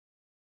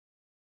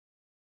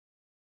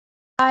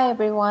Hi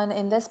everyone,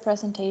 in this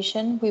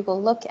presentation we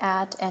will look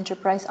at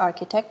enterprise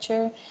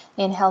architecture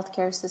in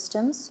healthcare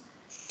systems.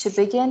 To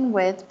begin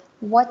with,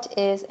 what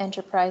is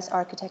enterprise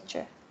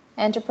architecture?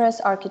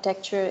 Enterprise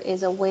architecture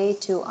is a way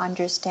to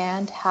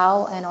understand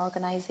how an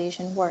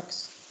organization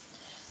works.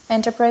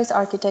 Enterprise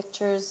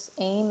architecture's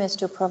aim is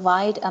to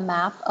provide a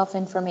map of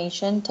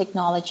information,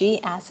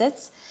 technology,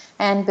 assets,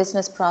 and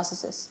business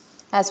processes,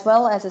 as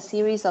well as a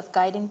series of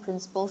guiding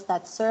principles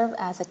that serve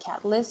as a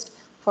catalyst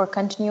for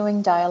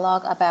continuing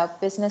dialogue about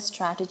business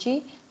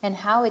strategy and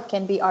how it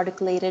can be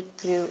articulated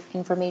through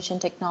information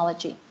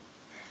technology.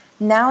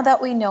 Now that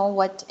we know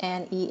what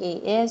an EA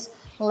is,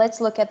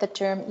 let's look at the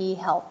term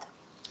e-health.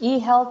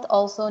 E-health,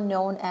 also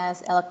known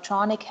as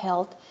electronic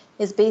health,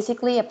 is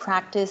basically a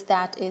practice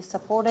that is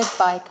supported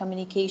by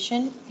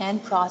communication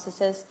and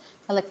processes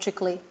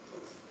electrically.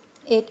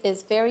 It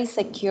is very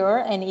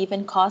secure and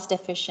even cost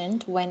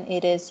efficient when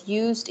it is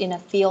used in a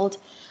field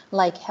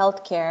like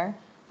healthcare,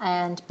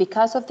 and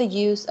because of the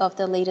use of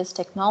the latest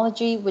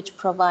technology, which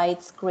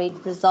provides great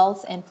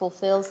results and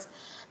fulfills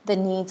the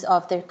needs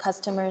of their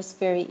customers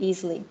very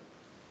easily.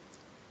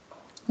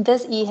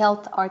 This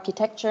e-health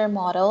architecture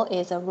model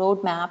is a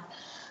roadmap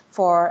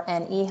for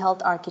an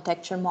e-health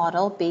architecture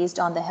model based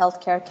on the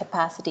healthcare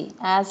capacity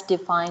as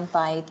defined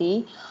by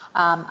the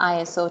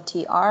ISO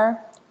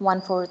TR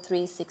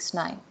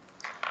 14369.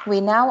 We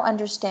now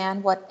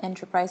understand what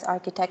enterprise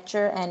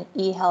architecture and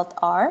e-health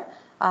are.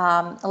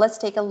 Let's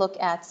take a look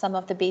at some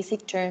of the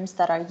basic terms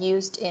that are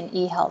used in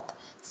e-health,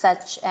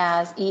 such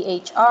as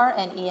EHR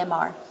and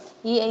EMR.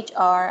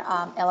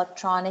 EHR,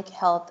 electronic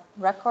health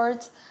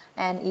records,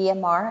 and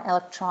EMR,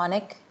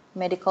 electronic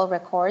medical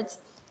records,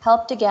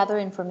 help to gather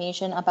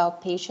information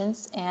about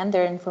patients and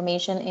their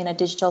information in a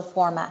digital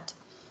format.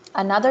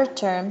 Another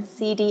term,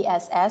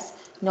 CDSS,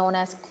 known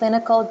as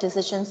Clinical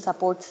Decision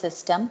Support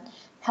System,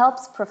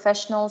 helps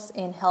professionals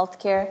in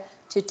healthcare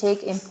to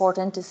take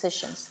important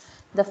decisions.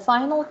 The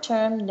final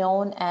term,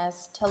 known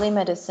as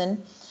telemedicine,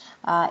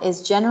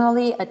 is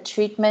generally a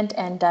treatment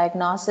and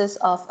diagnosis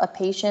of a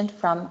patient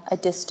from a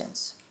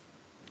distance.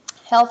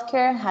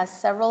 Healthcare has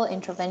several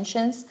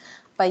interventions.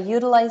 By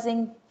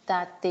utilizing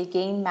that, they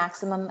gain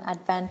maximum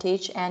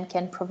advantage and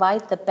can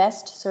provide the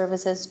best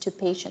services to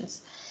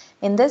patients.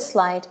 In this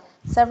slide,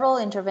 several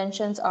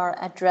interventions are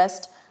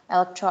addressed: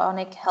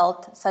 electronic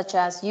health, such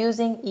as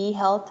using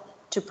e-health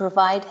to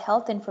provide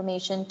health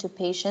information to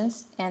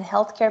patients, and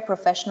healthcare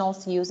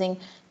professionals using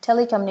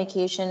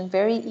telecommunication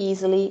very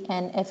easily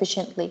and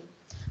efficiently.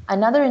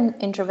 Another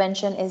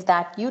intervention is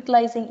that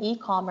utilizing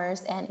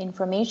e-commerce and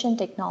information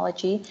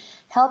technology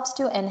helps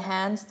to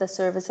enhance the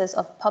services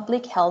of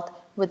public health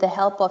with the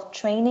help of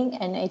training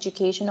and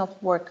education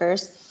of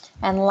workers.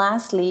 And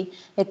lastly,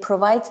 it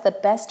provides the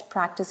best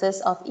practices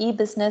of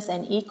e-business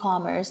and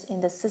e-commerce in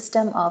the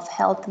system of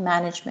health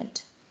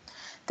management.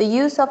 The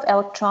use of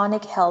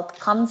electronic health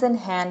comes in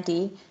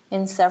handy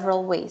in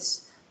several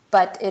ways,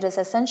 but it is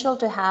essential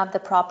to have the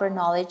proper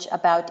knowledge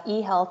about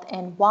e-health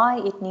and why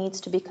it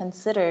needs to be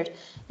considered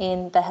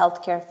in the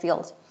healthcare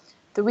field.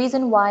 The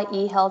reason why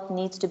e-health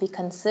needs to be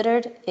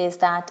considered is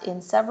that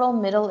in several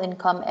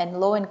middle-income and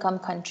low-income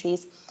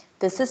countries,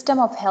 the system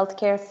of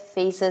healthcare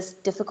faces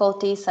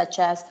difficulties such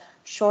as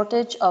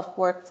shortage of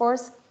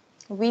workforce,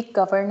 weak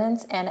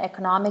governance, and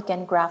economic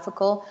and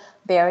graphical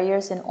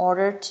barriers in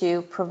order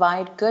to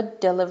provide good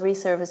delivery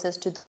services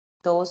to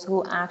those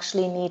who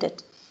actually need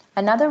it.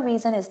 Another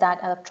reason is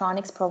that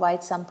electronics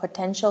provides some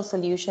potential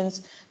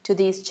solutions to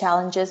these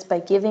challenges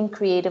by giving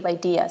creative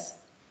ideas.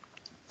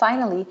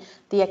 Finally,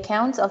 the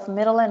accounts of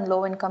middle and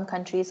low-income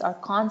countries are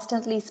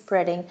constantly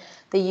spreading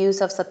the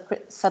use of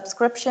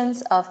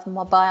subscriptions of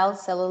mobile,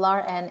 cellular,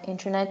 and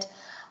internet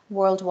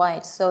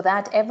worldwide, so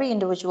that every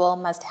individual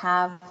must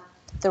have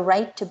the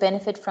right to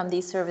benefit from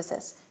these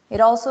services.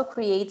 It also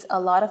creates a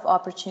lot of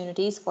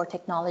opportunities for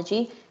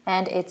technology,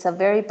 and it's a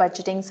very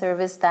budgeting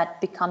service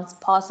that becomes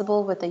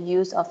possible with the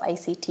use of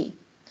ICT.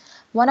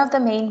 One of the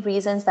main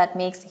reasons that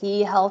makes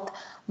e-health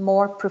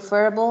more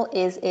preferable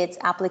is its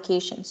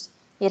applications.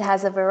 It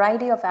has a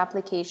variety of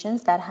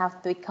applications that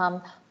have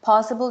become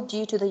possible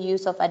due to the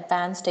use of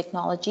advanced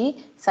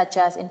technology, such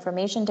as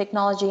information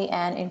technology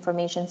and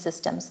information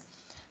systems,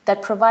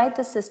 that provide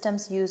the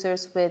system's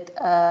users with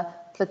a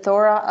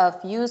plethora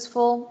of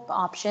useful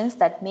options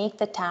that make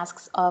the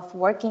tasks of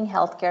working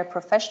healthcare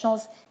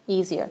professionals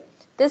easier.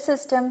 This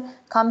system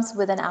comes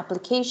with an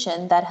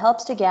application that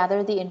helps to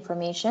gather the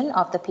information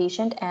of the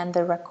patient and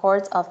the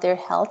records of their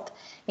health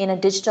in a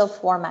digital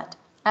format.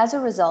 As a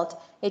result,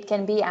 it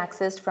can be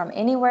accessed from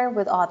anywhere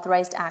with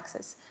authorized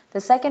access. The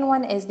second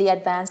one is the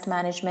advanced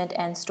management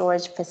and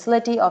storage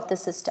facility of the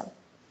system.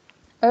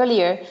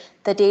 Earlier,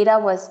 the data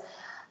was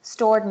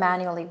stored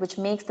manually, which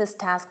makes this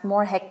task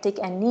more hectic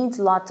and needs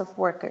lots of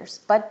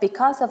workers. But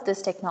because of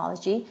this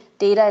technology,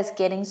 data is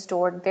getting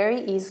stored very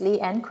easily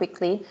and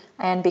quickly,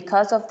 and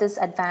because of this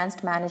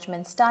advanced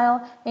management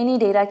style, any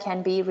data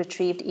can be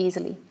retrieved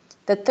easily.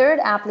 The third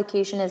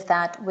application is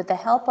that with the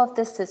help of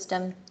this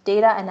system,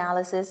 data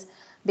analysis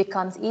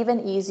becomes even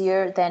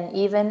easier than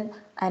even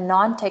a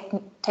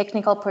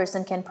non-technical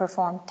person can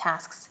perform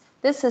tasks.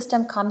 This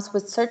system comes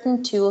with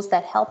certain tools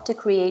that help to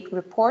create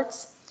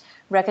reports,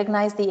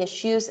 recognize the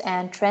issues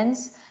and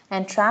trends,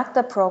 and track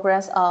the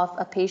progress of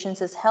a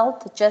patient's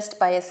health just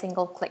by a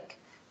single click.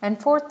 And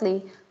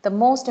fourthly, the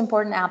most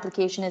important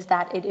application is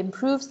that it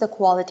improves the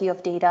quality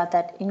of data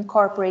that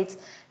incorporates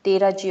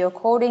data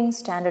geocoding,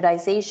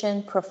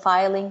 standardization,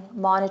 profiling,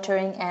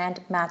 monitoring, and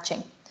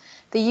matching.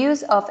 The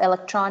use of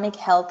electronic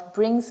health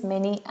brings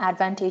many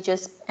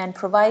advantages and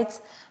provides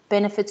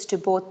benefits to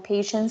both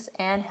patients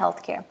and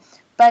healthcare.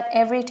 But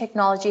every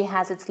technology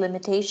has its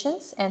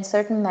limitations and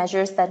certain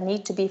measures that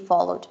need to be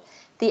followed.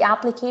 The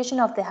application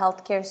of the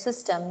healthcare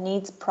system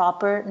needs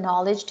proper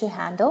knowledge to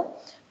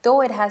handle,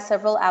 though it has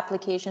several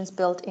applications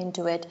built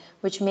into it,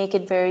 which make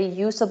it very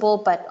usable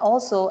but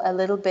also a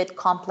little bit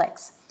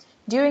complex.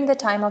 During the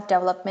time of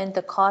development,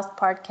 the cost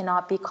part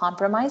cannot be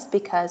compromised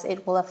because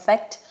it will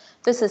affect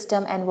the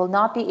system and will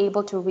not be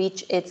able to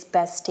reach its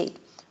best state.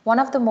 One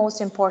of the most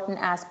important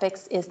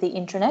aspects is the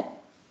internet,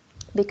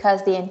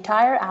 because the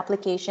entire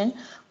application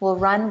will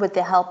run with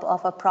the help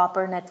of a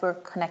proper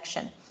network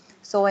connection.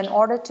 So in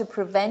order to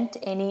prevent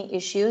any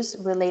issues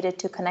related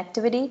to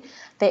connectivity,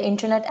 the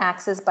internet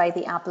access by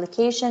the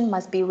application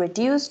must be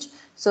reduced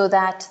so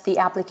that the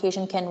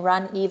application can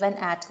run even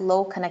at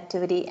low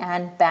connectivity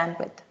and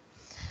bandwidth.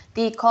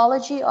 The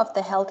ecology of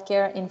the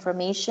healthcare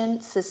information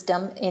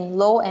system in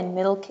low and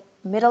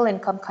middle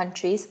income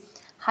countries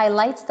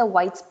highlights the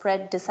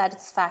widespread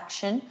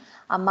dissatisfaction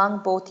among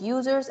both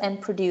users and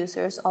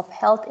producers of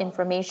health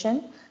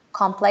information,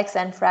 complex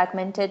and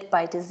fragmented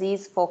by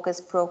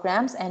disease-focused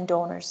programs and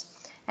donors.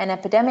 An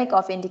epidemic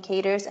of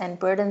indicators and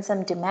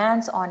burdensome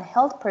demands on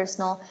health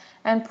personnel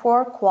and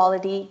poor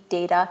quality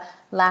data,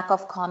 lack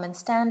of common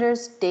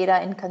standards,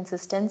 data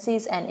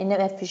inconsistencies and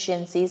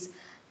inefficiencies,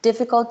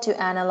 difficult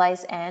to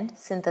analyze and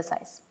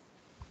synthesize.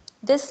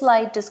 This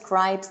slide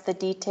describes the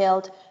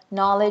detailed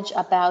knowledge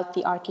about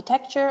the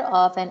architecture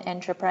of an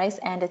enterprise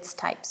and its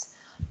types.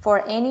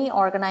 For any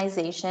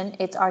organization,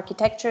 its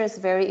architecture is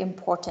very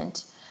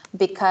important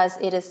because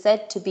it is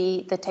said to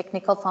be the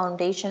technical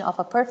foundation of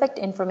a perfect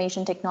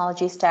information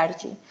technology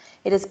strategy.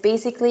 It is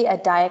basically a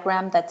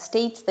diagram that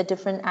states the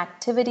different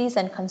activities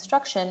and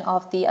construction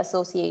of the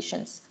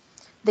associations.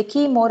 The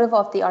key motive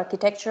of the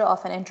architecture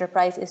of an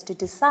enterprise is to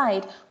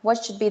decide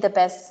what should be the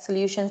best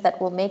solutions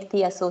that will make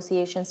the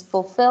associations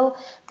fulfill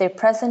their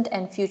present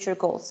and future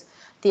goals.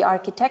 The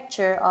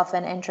architecture of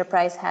an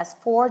enterprise has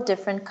 4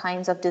 different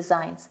kinds of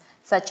designs,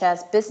 such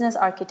as business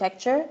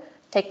architecture,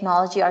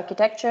 technology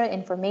architecture,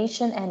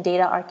 information and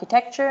data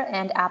architecture,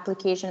 and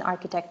application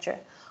architecture.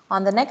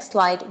 On the next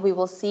slide, we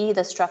will see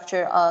the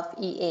structure of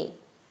EA.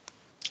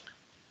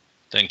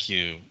 Thank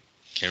you,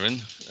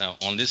 Keren. Now,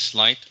 on this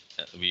slide,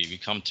 we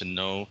come to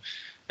know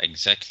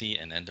exactly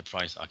an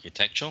enterprise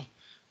architecture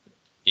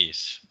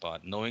is,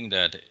 but knowing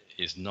that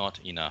is not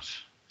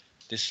enough.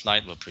 This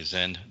slide will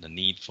present the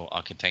need for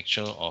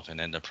architecture of an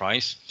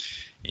enterprise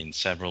in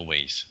several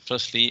ways.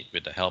 Firstly,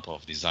 with the help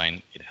of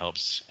design, it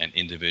helps an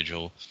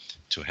individual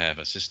to have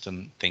a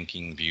system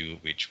thinking view,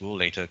 which will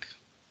later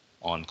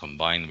on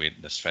combine with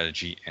the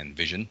strategy and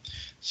vision,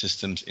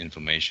 systems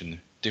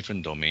information,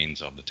 different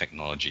domains of the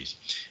technologies,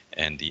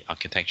 and the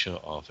architecture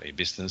of a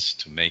business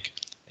to make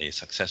a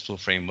successful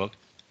framework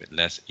with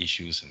less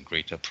issues and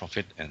greater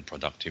profit and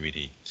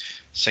productivity.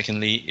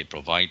 Secondly, it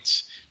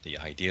provides the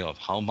idea of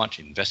how much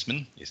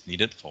investment is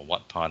needed for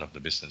what part of the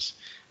business.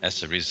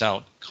 As a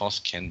result, costs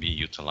can be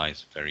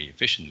utilized very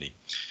efficiently.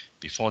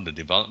 Before the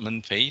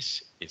development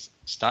phase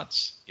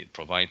starts, it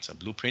provides a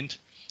blueprint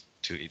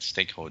to its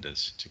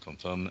stakeholders to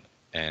confirm,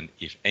 and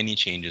if any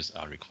changes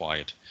are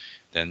required,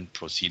 then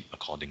proceed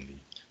accordingly.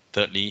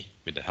 Thirdly,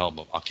 with the help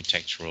of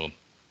architectural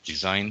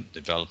design,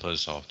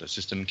 developers of the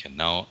system can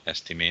now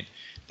estimate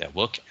their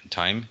work and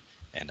time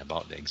and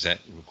about the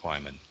exact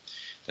requirement.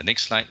 The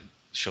next slide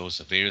shows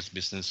the various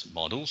business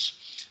models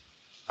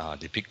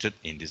depicted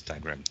in this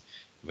diagram,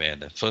 where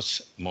the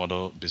first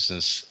model,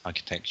 business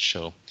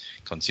architecture,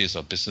 consists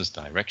of business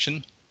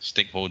direction,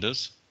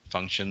 stakeholders,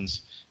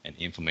 functions, and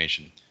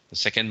information. The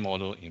second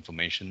model,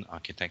 information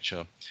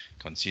architecture,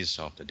 consists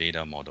of the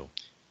data model,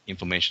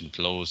 information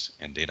flows,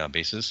 and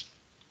databases.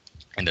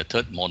 And the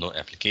third model,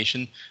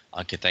 application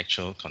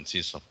architecture,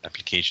 consists of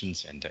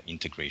applications and their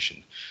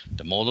integration.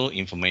 The model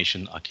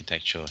information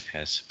architecture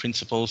has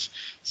principles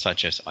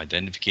such as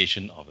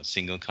identification of a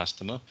single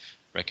customer,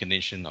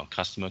 recognition of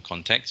customer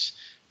contacts,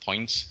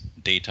 points,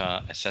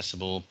 data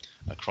accessible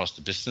across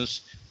the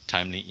business,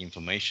 timely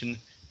information,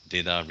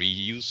 data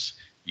reuse,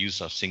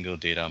 use of single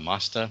data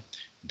master,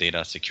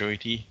 data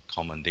security,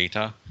 common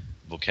data,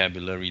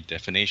 vocabulary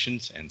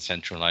definitions, and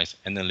centralized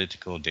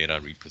analytical data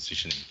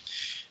repositioning.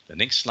 The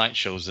next slide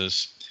shows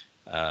us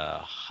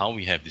how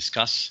we have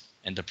discussed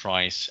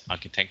enterprise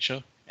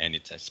architecture and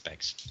its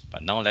aspects.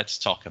 But now let's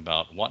talk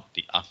about what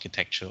the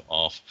architecture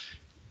of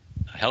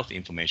a health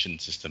information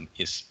system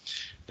is.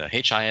 The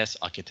HIS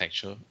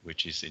architecture,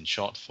 which is in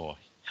short for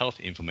Health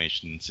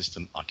Information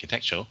System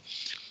Architecture,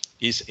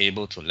 is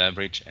able to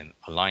leverage and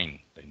align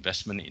the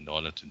investment in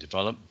order to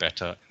develop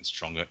better and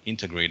stronger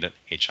integrated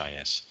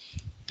HIS.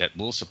 that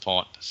will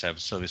support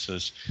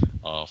services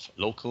of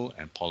local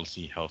and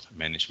policy health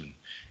management,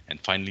 and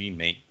finally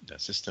make the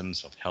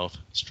systems of health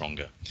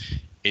stronger.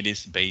 It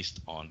is based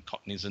on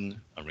cognizant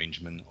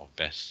arrangement of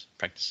best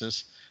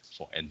practices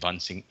for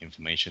advancing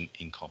information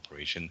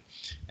incorporation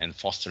and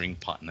fostering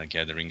partner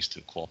gatherings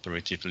to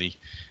cooperatively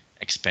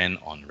expand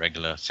on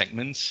regular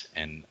segments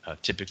and a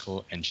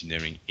typical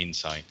engineering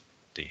inside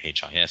the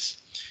HIS.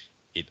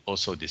 It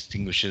also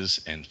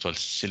distinguishes and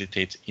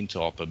facilitates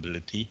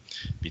interoperability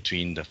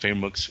between the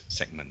framework's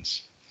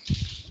segments.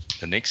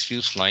 The next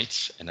few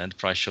slides, an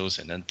enterprise shows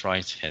an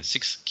enterprise has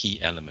 6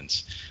 key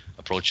elements,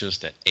 approaches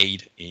that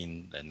aid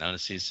in the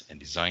analysis and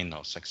design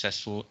of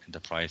successful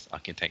enterprise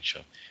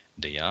architecture.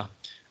 They are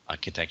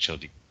architectural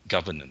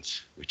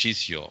governance, which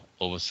is your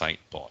oversight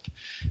board.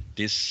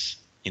 This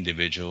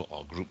individual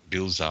or group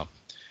builds up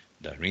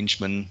the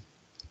arrangement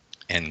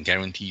and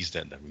guarantees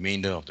that the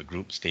remainder of the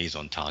group stays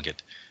on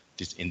target.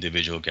 This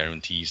individual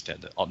guarantees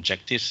that the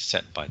objectives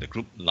set by the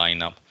group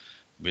line up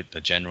with the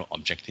general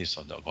objectives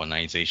of the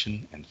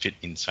organization and fit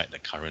inside the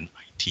current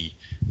IT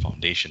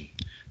foundation.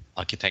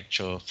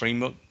 Architectural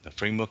framework, the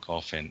framework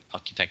of an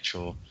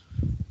architectural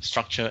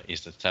structure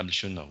is the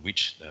establishment of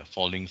which the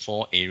following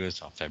 4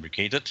 areas are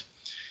fabricated.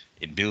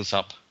 It builds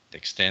up the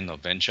extent of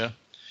venture,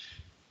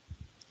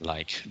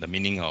 like the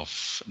meaning of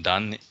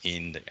done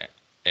in the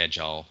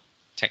agile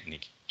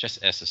technique.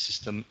 Just as the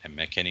system and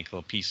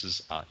mechanical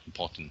pieces are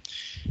important,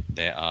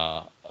 there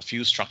are a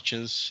few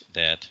structures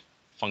that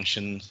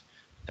function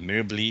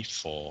admirably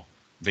for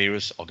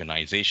various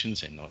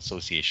organizations and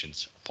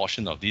associations. A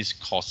portion of these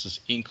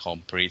courses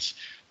incorporates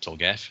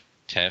TOGAF,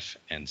 TEF,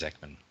 and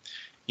ZECMAN.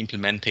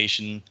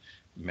 Implementation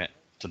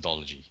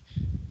methodology.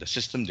 The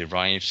system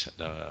derives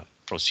the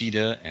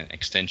procedure and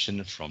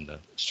extension from the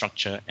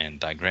structure and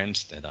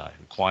diagrams that are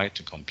required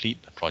to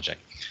complete the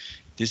project.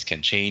 This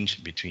can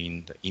change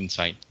between the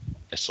inside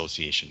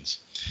associations.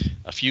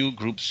 A few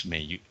groups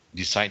may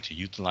decide to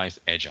utilize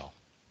Agile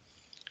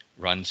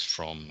runs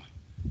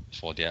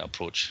for their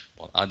approach,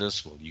 while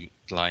others will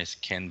utilize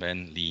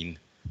Kanban, Lean,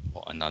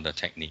 or another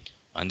technique.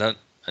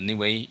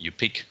 Anyway you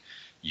pick,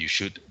 you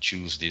should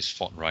choose this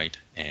forthright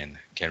and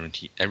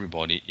guarantee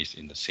everybody is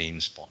in the same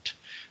spot.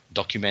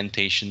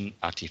 Documentation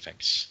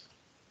artifacts.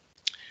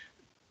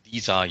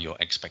 These are your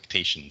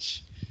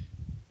expectations.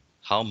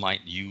 How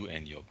might you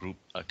and your group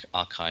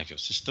archive your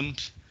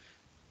systems,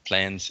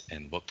 plans,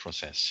 and work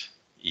process?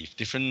 If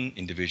different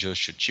individuals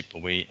should chip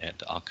away at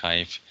the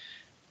archive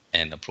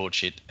and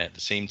approach it at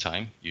the same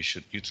time, you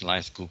should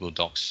utilize Google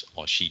Docs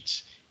or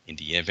Sheets. In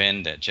the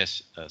event that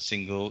just a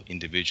single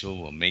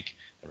individual will make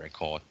a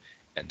record,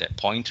 at that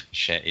point,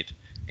 share it.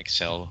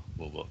 Excel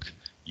will work.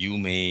 You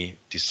may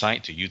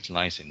decide to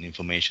utilize an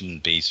information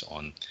based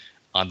on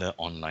other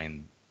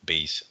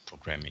online-based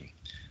programming.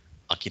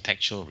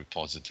 Architectural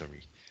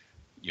repository.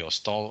 Your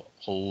store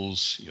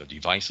holds your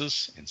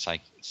devices and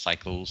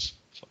cycles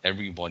for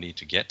everybody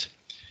to get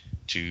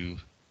to.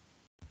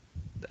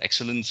 The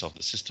excellence of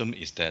the system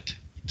is that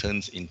it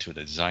turns into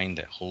the design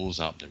that holds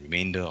up the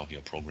remainder of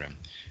your program.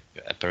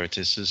 Your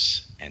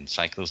apparatuses and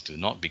cycles do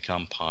not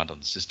become part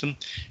of the system.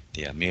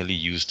 They are merely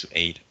used to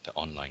aid the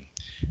online.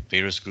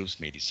 Various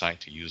groups may decide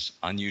to use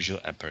unusual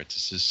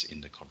apparatuses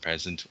in the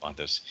comparison to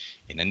others.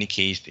 In any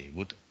case, they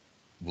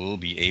will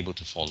be able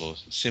to follow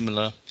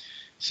similar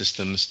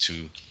systems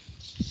to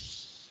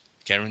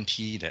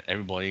guarantee that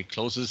everybody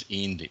closes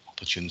in the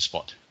opportune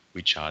spot,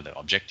 which are the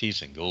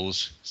objectives and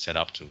goals set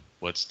up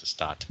towards the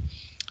start.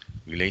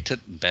 Related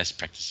best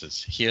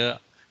practices. Here,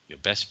 your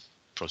best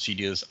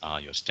procedures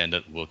are your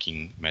standard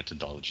working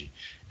methodology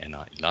and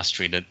are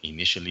illustrated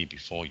initially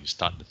before you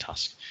start the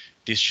task.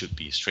 This should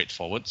be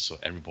straightforward so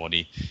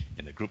everybody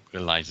in the group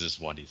realizes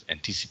what is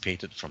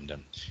anticipated from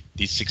them.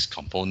 These 6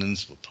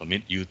 components will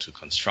permit you to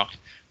construct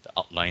the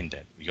outline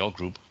that your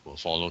group will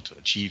follow to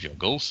achieve your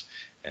goals.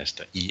 As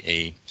the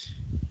EA,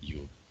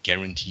 you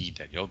guarantee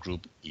that your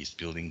group is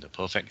building the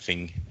perfect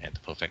thing at the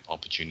perfect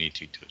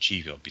opportunity to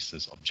achieve your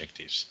business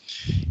objectives.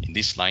 In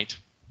this slide,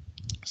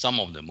 some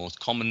of the most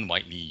common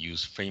widely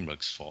used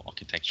frameworks for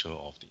architecture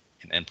of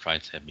an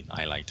enterprise have been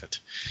highlighted.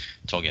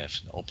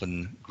 TOGAF, the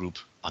Open Group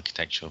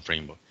Architecture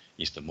Framework,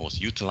 is the most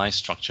utilized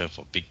structure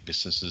for big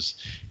businesses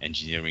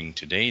engineering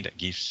today that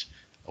gives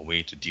a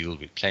way to deal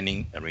with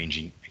planning,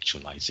 arranging,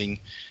 actualizing,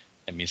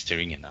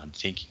 administering, and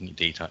undertaking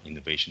data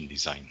innovation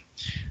design.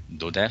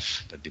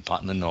 DODEF, the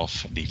Department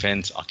of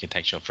Defense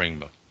Architecture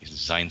Framework, is a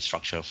design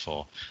structure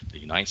for the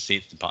United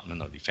States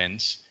Department of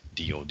Defense,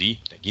 DoD,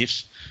 that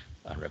gives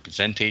a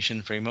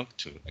representation framework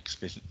to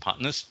explicit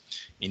partners,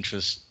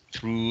 interests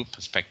through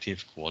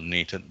perspective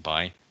coordinated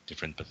by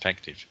different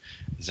perspectives.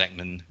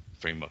 ZECMAN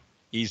framework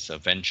is a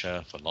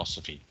venture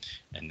philosophy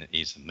and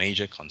is a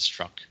major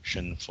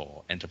construction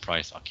for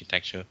enterprise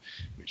architecture,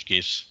 which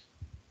gives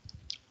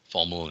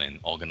formal and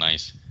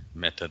organized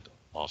method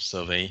of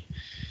survey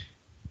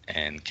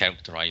and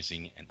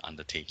characterizing and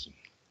undertaking.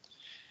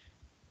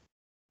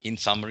 In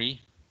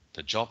summary,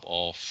 the job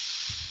of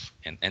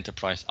an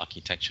enterprise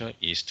architecture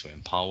is to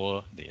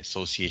empower the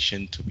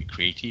association to be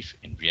creative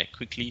and react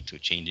quickly to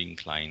changing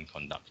client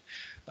conduct.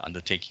 The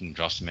undertaking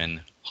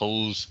draftsman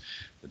holds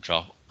the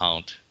draft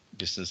out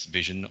business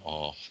vision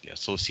of the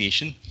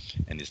association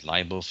and is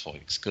liable for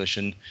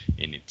excursion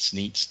in its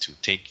needs to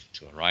take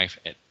to arrive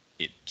at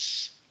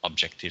its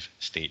objective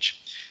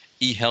stage.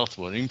 E-health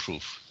will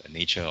improve the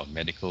nature of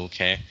medical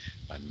care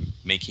by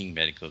making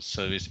medical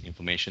service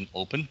information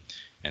open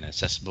and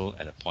accessible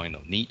at a point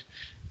of need,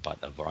 but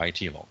a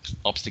variety of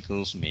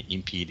obstacles may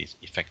impede its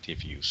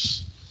effective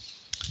use.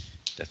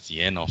 That's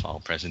the end of our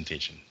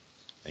presentation.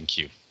 Thank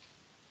you.